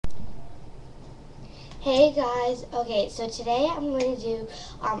Hey guys, okay, so today I'm going to do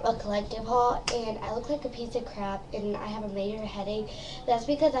a collective haul, and I look like a piece of crap and I have a major headache. That's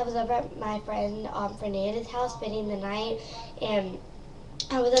because I was over at my friend Fernanda's house spending the night, and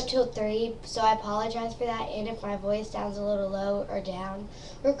I was up till 3, so I apologize for that, and if my voice sounds a little low or down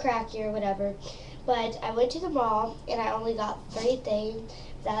or cracky or whatever. But I went to the mall and I only got 3 things.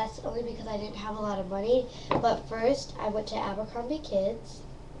 That's only because I didn't have a lot of money. But first, I went to Abercrombie Kids,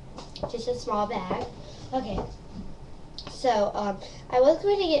 just a small bag. Okay, so I was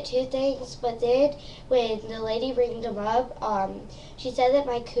going to get 2 things, but then when the lady ringed them up, she said that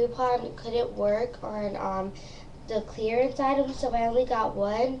my coupon couldn't work on the clearance item, so I only got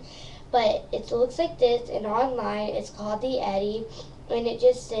 1. But it looks like this, and online it's called the Eddie, and it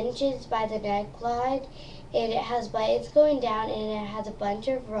just cinches by the neckline, and it has buttons going down, and it has a bunch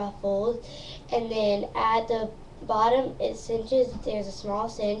of ruffles, and then at the bottom it cinches. There's a small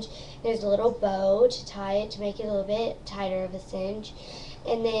cinch, there's a little bow to tie it to make it a little bit tighter of a cinch,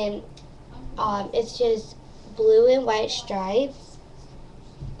 and then it's just blue and white stripes,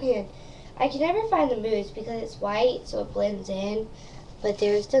 and I can never find the moose because it's white so it blends in, but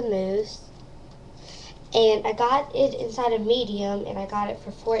there's the moose, and I got it inside a medium and I got it for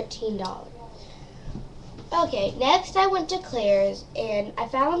 $14. Okay, next I went to Claire's and I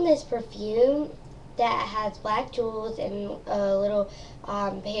found this perfume that has black jewels and a little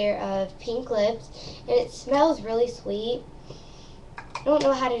pair of pink lips, and it smells really sweet. I don't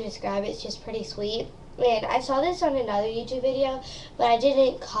know how to describe it, it's just pretty sweet. And I saw this on another YouTube video, but I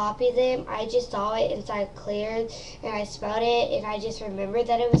didn't copy them. I just saw it inside Claire's and I smelled it and I just remembered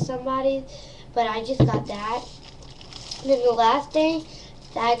that it was somebody's, but I just got that. And then the last thing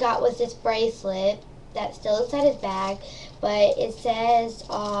that I got was this bracelet that's still inside his bag, but it says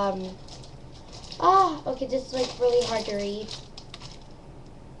okay, this is like really hard to read.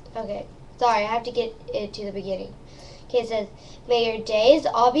 Okay, sorry, I have to get it to the beginning. Okay, it says, "May your days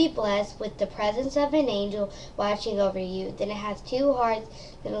all be blessed with the presence of an angel watching over you." Then it has 2 hearts,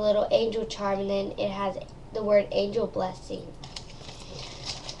 then a little angel charm, and then it has the word angel blessing.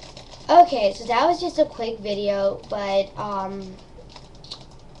 Okay, so that was just a quick video, but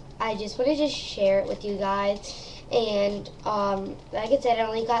I just wanted to share it with you guys. And like I said, I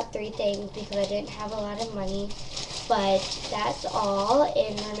only got 3 things because I didn't have a lot of money. But that's all,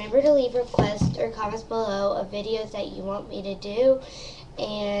 and remember to leave requests or comments below of videos that you want me to do.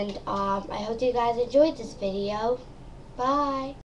 And I hope you guys enjoyed this video. Bye.